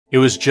It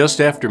was just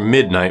after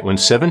midnight when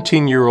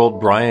 17-year-old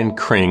Brian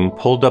Kring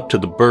pulled up to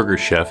the Burger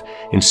Chef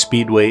in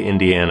Speedway,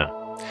 Indiana.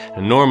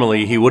 And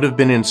normally he would have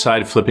been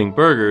inside flipping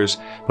burgers,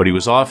 but he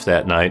was off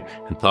that night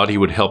and thought he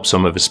would help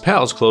some of his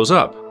pals close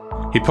up.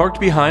 He parked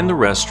behind the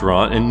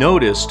restaurant and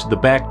noticed the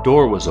back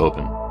door was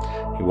open.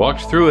 He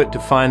walked through it to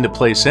find the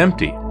place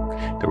empty.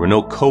 There were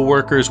no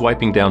co-workers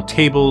wiping down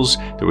tables.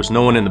 There was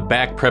no one in the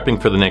back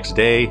prepping for the next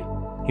day.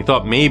 He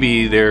thought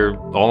maybe they're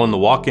all in the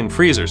walk-in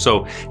freezer,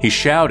 so he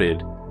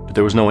shouted, but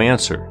there was no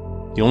answer.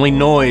 The only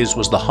noise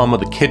was the hum of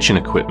the kitchen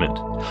equipment.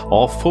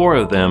 All four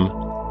of them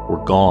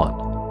were gone.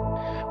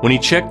 When he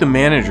checked the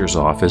manager's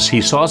office,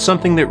 he saw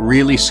something that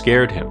really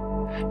scared him.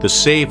 The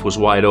safe was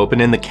wide open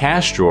and the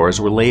cash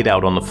drawers were laid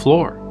out on the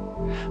floor.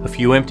 A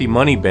few empty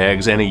money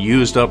bags and a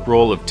used-up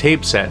roll of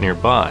tape sat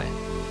nearby.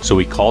 So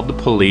he called the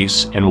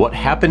police, and what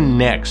happened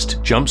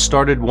next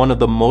jump-started one of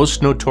the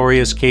most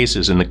notorious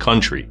cases in the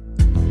country.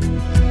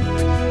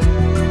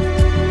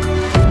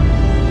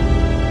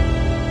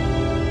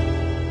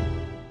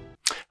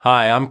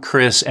 Hi, I'm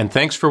Chris, and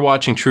thanks for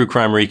watching True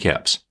Crime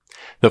Recaps.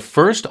 The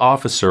first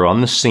officer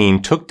on the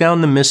scene took down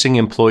the missing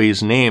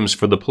employees' names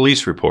for the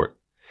police report.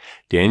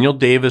 Daniel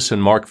Davis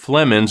and Mark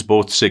Flemmonds,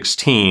 both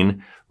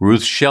 16,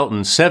 Ruth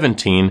Shelton,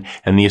 17,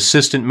 and the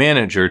assistant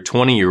manager,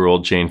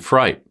 20-year-old Jayne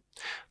Friedt.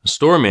 The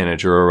store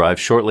manager arrived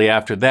shortly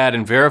after that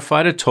and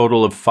verified a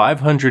total of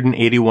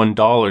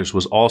 $581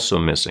 was also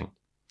missing.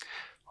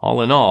 All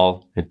in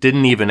all, it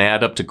didn't even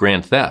add up to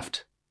grand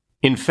theft.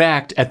 In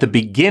fact, at the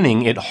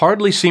beginning, it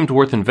hardly seemed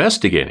worth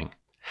investigating.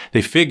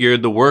 They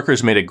figured the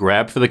workers made a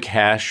grab for the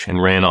cash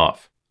and ran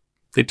off.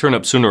 They'd turn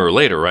up sooner or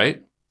later,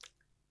 right?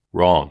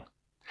 Wrong.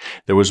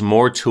 There was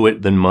more to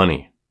it than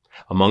money.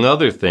 Among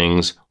other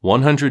things,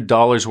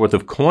 $100 worth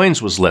of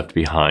coins was left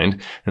behind,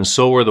 and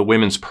so were the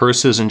women's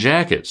purses and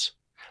jackets.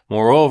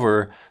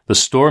 Moreover, the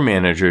store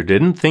manager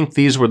didn't think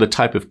these were the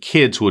type of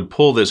kids who would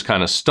pull this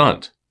kind of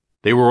stunt.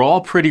 They were all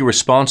pretty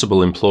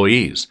responsible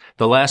employees,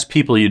 the last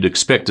people you'd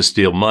expect to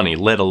steal money,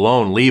 let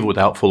alone leave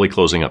without fully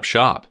closing up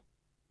shop.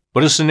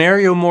 But a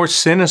scenario more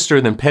sinister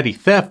than petty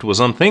theft was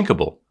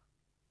unthinkable.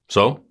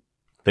 So,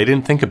 they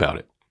didn't think about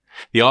it.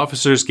 The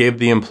officers gave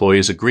the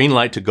employees a green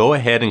light to go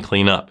ahead and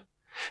clean up.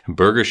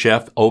 Burger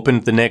Chef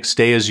opened the next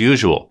day as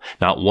usual.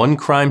 Not one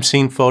crime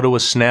scene photo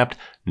was snapped,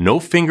 no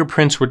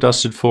fingerprints were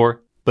dusted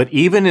for. But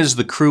even as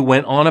the crew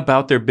went on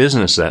about their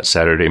business that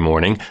Saturday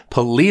morning,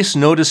 police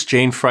noticed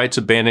Jayne Friedt's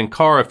abandoned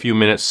car a few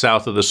minutes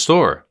south of the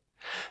store.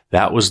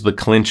 That was the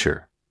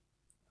clincher.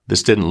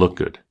 This didn't look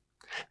good.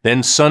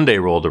 Then Sunday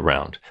rolled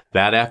around.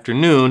 That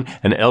afternoon,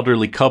 an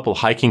elderly couple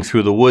hiking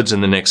through the woods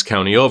in the next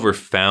county over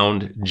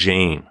found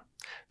Jayne.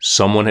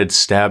 Someone had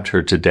stabbed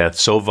her to death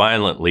so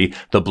violently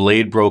the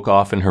blade broke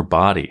off in her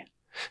body.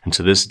 And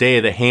to this day,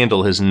 the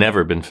handle has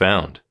never been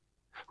found.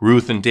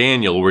 Ruth and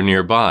Daniel were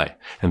nearby,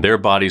 and their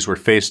bodies were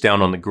face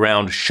down on the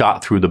ground,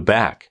 shot through the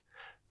back.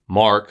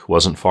 Mark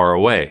wasn't far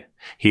away.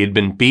 He had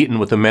been beaten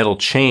with a metal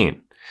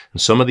chain,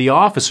 and some of the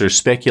officers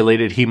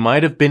speculated he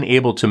might have been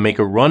able to make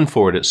a run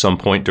for it at some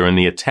point during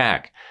the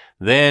attack,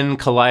 then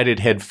collided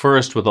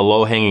headfirst with a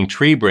low-hanging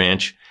tree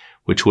branch,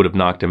 which would have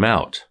knocked him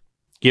out.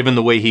 Given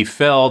the way he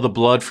fell, the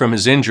blood from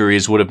his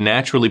injuries would have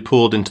naturally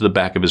pooled into the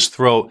back of his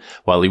throat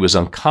while he was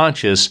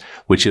unconscious,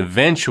 which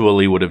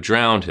eventually would have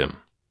drowned him.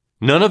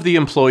 None of the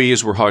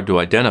employees were hard to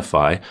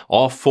identify.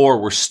 All four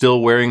were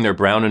still wearing their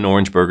brown and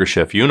orange Burger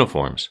Chef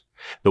uniforms.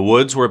 The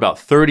woods were about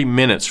 30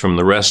 minutes from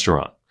the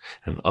restaurant,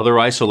 and other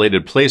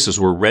isolated places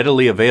were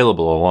readily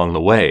available along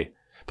the way,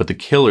 but the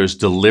killers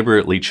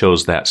deliberately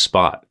chose that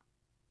spot.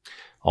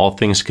 All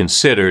things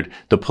considered,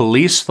 the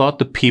police thought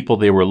the people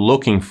they were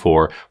looking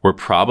for were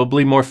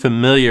probably more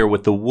familiar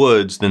with the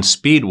woods than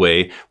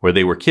Speedway, where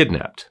they were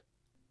kidnapped.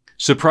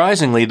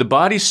 Surprisingly, the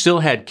bodies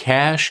still had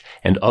cash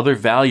and other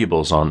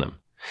valuables on them.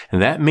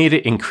 And that made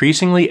it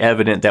increasingly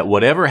evident that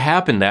whatever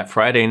happened that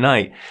Friday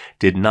night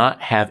did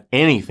not have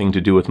anything to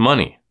do with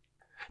money.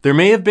 There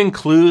may have been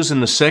clues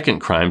in the second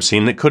crime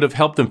scene that could have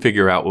helped them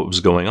figure out what was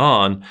going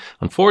on.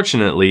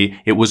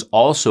 Unfortunately, it was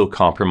also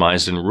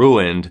compromised and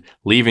ruined,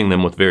 leaving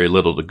them with very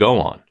little to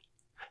go on.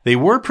 They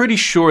were pretty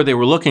sure they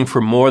were looking for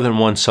more than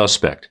one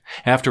suspect.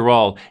 After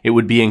all, it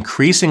would be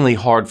increasingly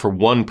hard for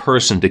one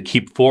person to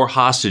keep 4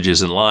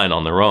 hostages in line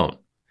on their own.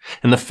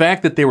 And the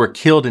fact that they were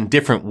killed in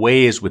different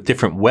ways with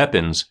different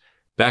weapons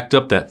backed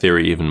up that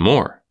theory even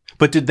more.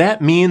 But did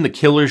that mean the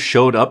killers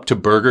showed up to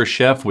Burger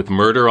Chef with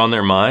murder on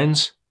their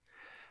minds?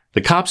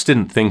 The cops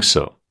didn't think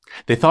so.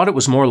 They thought it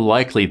was more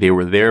likely they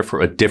were there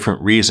for a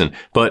different reason,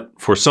 but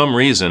for some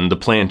reason the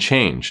plan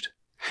changed.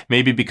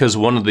 Maybe because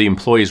one of the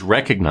employees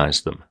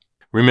recognized them.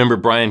 Remember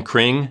Brian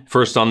Kring,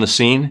 first on the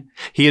scene?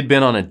 He had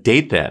been on a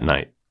date that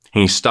night,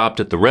 and he stopped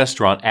at the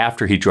restaurant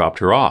after he dropped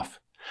her off.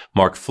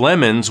 Mark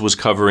Flemmonds was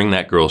covering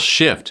that girl's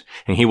shift,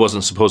 and he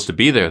wasn't supposed to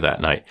be there that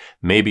night.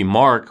 Maybe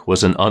Mark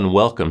was an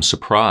unwelcome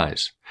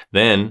surprise.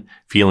 Then,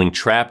 feeling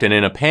trapped and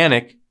in a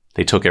panic,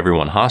 they took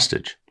everyone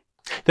hostage.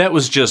 That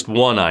was just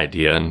one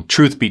idea, and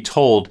truth be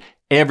told,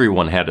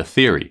 everyone had a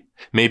theory.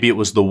 Maybe it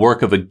was the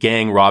work of a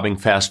gang robbing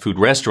fast food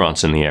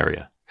restaurants in the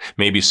area.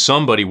 Maybe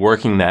somebody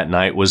working that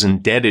night was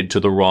indebted to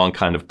the wrong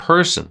kind of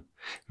person.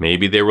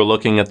 Maybe they were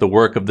looking at the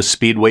work of the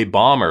Speedway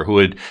bomber who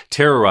had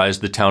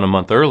terrorized the town a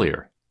month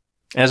earlier.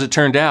 As it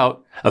turned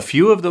out, a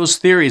few of those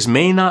theories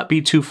may not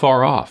be too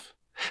far off.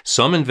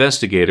 Some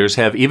investigators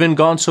have even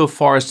gone so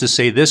far as to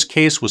say this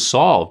case was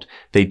solved.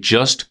 They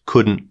just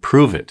couldn't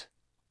prove it.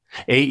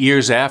 8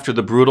 years after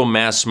the brutal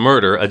mass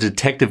murder, a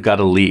detective got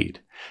a lead.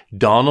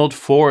 Donald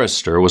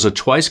Forrester was a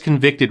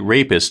twice-convicted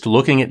rapist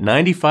looking at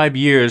 95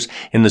 years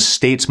in the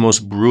state's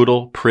most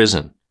brutal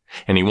prison,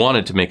 and he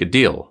wanted to make a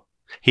deal.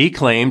 He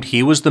claimed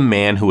he was the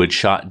man who had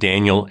shot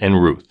Daniel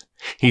and Ruth.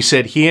 He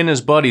said he and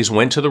his buddies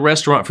went to the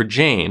restaurant for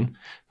Jayne.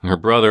 Her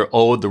brother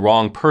owed the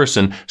wrong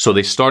person, so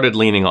they started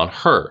leaning on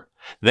her.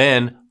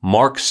 Then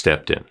Mark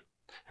stepped in.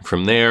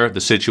 From there, the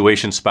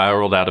situation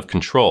spiraled out of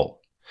control.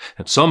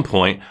 At some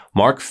point,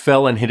 Mark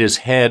fell and hit his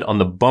head on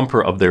the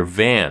bumper of their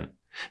van.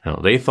 Now,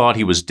 they thought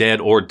he was dead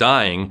or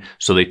dying,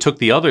 so they took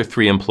the other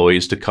 3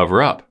 employees to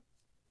cover up.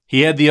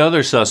 He had the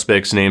other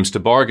suspects' names to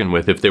bargain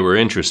with if they were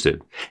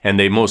interested, and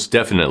they most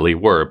definitely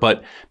were,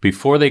 but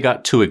before they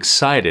got too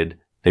excited,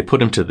 they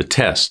put him to the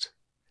test.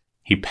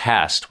 He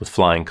passed with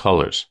flying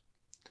colors.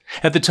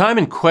 At the time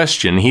in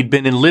question, he'd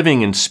been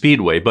living in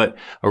Speedway, but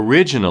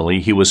originally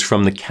he was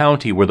from the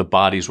county where the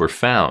bodies were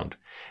found.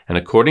 And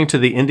according to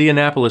the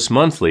Indianapolis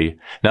Monthly,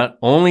 not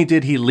only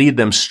did he lead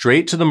them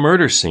straight to the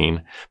murder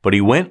scene, but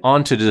he went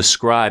on to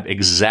describe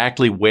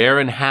exactly where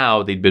and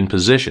how they'd been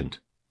positioned.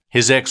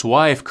 His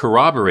ex-wife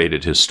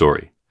corroborated his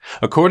story.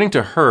 According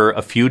to her,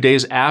 a few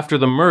days after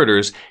the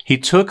murders, he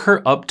took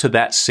her up to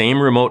that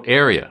same remote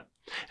area.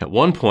 At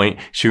one point,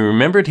 she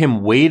remembered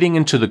him wading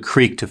into the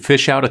creek to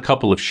fish out a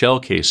couple of shell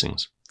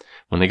casings.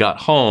 When they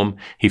got home,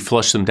 he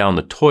flushed them down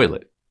the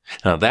toilet.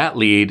 Now, that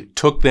lead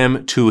took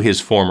them to his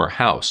former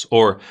house,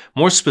 or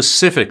more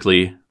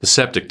specifically, the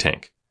septic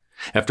tank.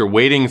 After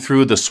wading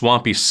through the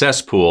swampy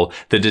cesspool,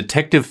 the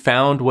detective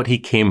found what he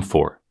came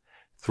for: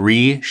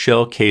 3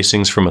 shell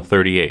casings from a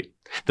 .38,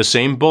 the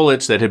same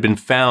bullets that had been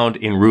found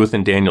in Ruth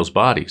and Daniel's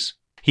bodies.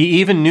 He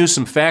even knew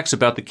some facts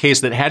about the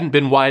case that hadn't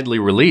been widely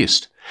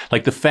released,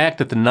 like the fact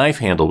that the knife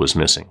handle was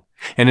missing.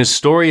 And his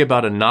story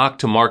about a knock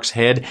to Mark's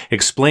head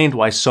explained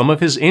why some of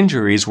his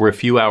injuries were a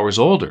few hours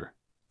older.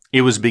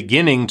 It was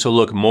beginning to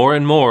look more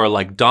and more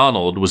like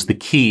Donald was the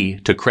key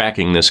to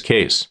cracking this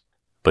case.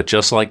 But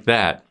just like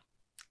that,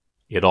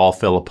 it all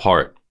fell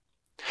apart.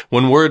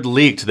 When word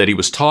leaked that he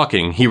was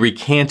talking, he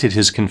recanted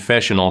his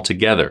confession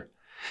altogether.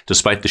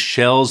 Despite the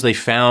shells they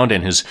found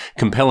and his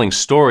compelling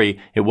story,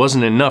 it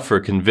wasn't enough for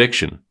a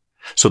conviction.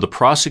 So the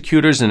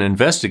prosecutors and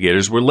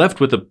investigators were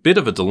left with a bit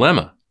of a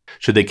dilemma.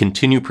 Should they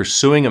continue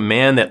pursuing a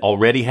man that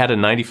already had a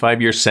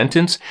 95-year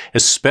sentence,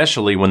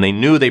 especially when they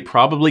knew they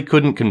probably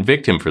couldn't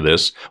convict him for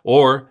this,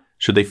 or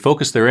should they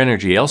focus their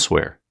energy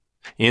elsewhere?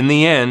 In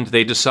the end,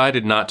 they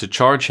decided not to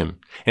charge him,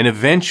 and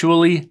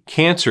eventually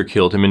cancer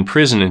killed him in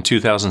prison in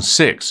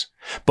 2006.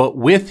 But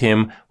with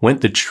him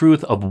went the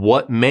truth of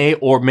what may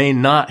or may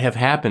not have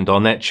happened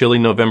on that chilly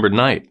November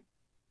night.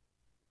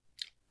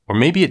 Or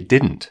maybe it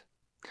didn't.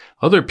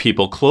 Other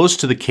people close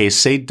to the case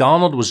say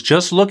Donald was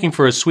just looking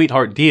for a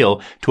sweetheart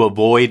deal to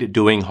avoid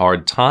doing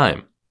hard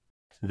time.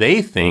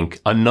 They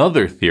think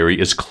another theory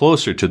is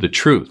closer to the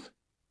truth.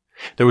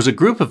 There was a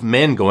group of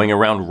men going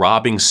around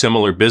robbing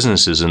similar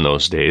businesses in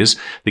those days.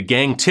 The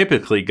gang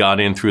typically got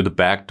in through the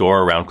back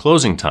door around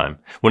closing time,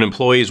 when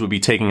employees would be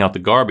taking out the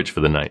garbage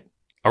for the night.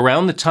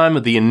 Around the time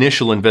of the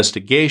initial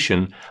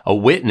investigation, a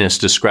witness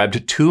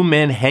described 2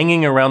 men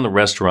hanging around the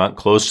restaurant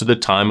close to the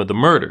time of the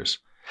murders: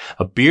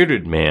 a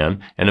bearded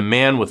man and a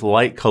man with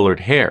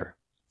light-colored hair.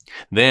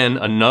 Then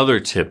another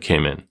tip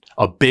came in,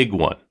 a big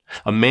one.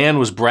 A man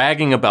was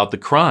bragging about the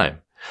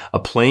crime. A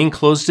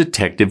plainclothes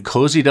detective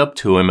cozied up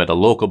to him at a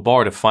local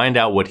bar to find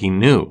out what he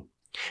knew.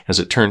 As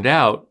it turned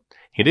out,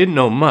 he didn't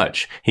know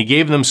much. He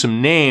gave them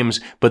some names,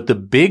 but the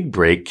big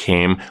break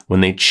came when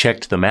they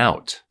checked them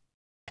out.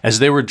 As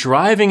they were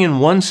driving in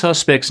one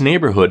suspect's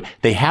neighborhood,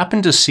 they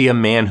happened to see a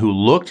man who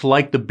looked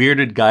like the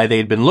bearded guy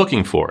they'd been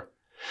looking for.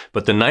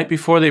 But the night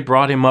before they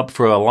brought him up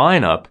for a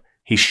lineup,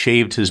 he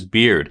shaved his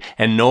beard,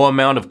 and no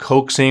amount of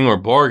coaxing or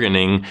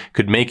bargaining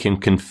could make him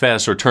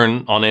confess or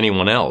turn on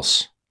anyone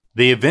else.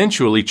 They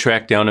eventually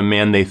tracked down a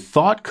man they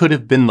thought could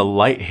have been the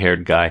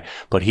light-haired guy,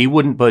 but he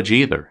wouldn't budge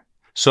either.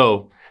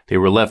 So they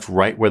were left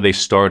right where they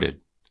started.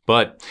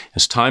 But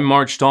as time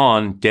marched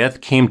on, death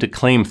came to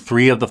claim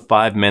 3 of the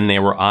 5 men they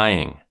were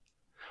eyeing.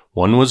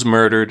 One was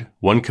murdered,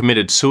 one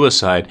committed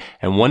suicide,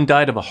 and one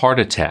died of a heart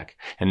attack.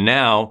 And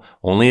now,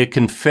 only a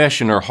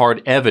confession or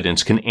hard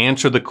evidence can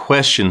answer the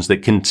questions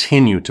that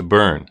continue to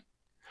burn.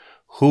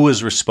 Who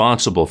is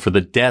responsible for the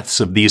deaths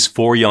of these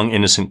 4 young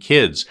innocent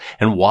kids,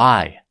 and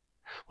why?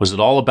 Was it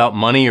all about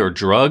money or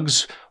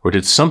drugs, or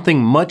did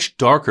something much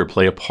darker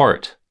play a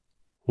part?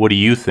 What do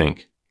you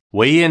think?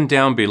 Weigh in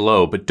down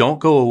below, but don't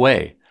go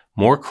away.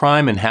 More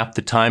Crime in Half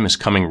the Time is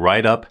coming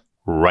right up,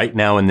 right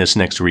now in this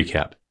next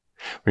recap.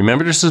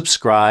 Remember to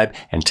subscribe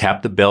and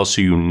tap the bell so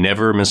you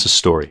never miss a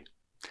story.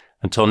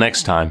 Until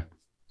next time,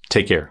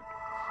 take care.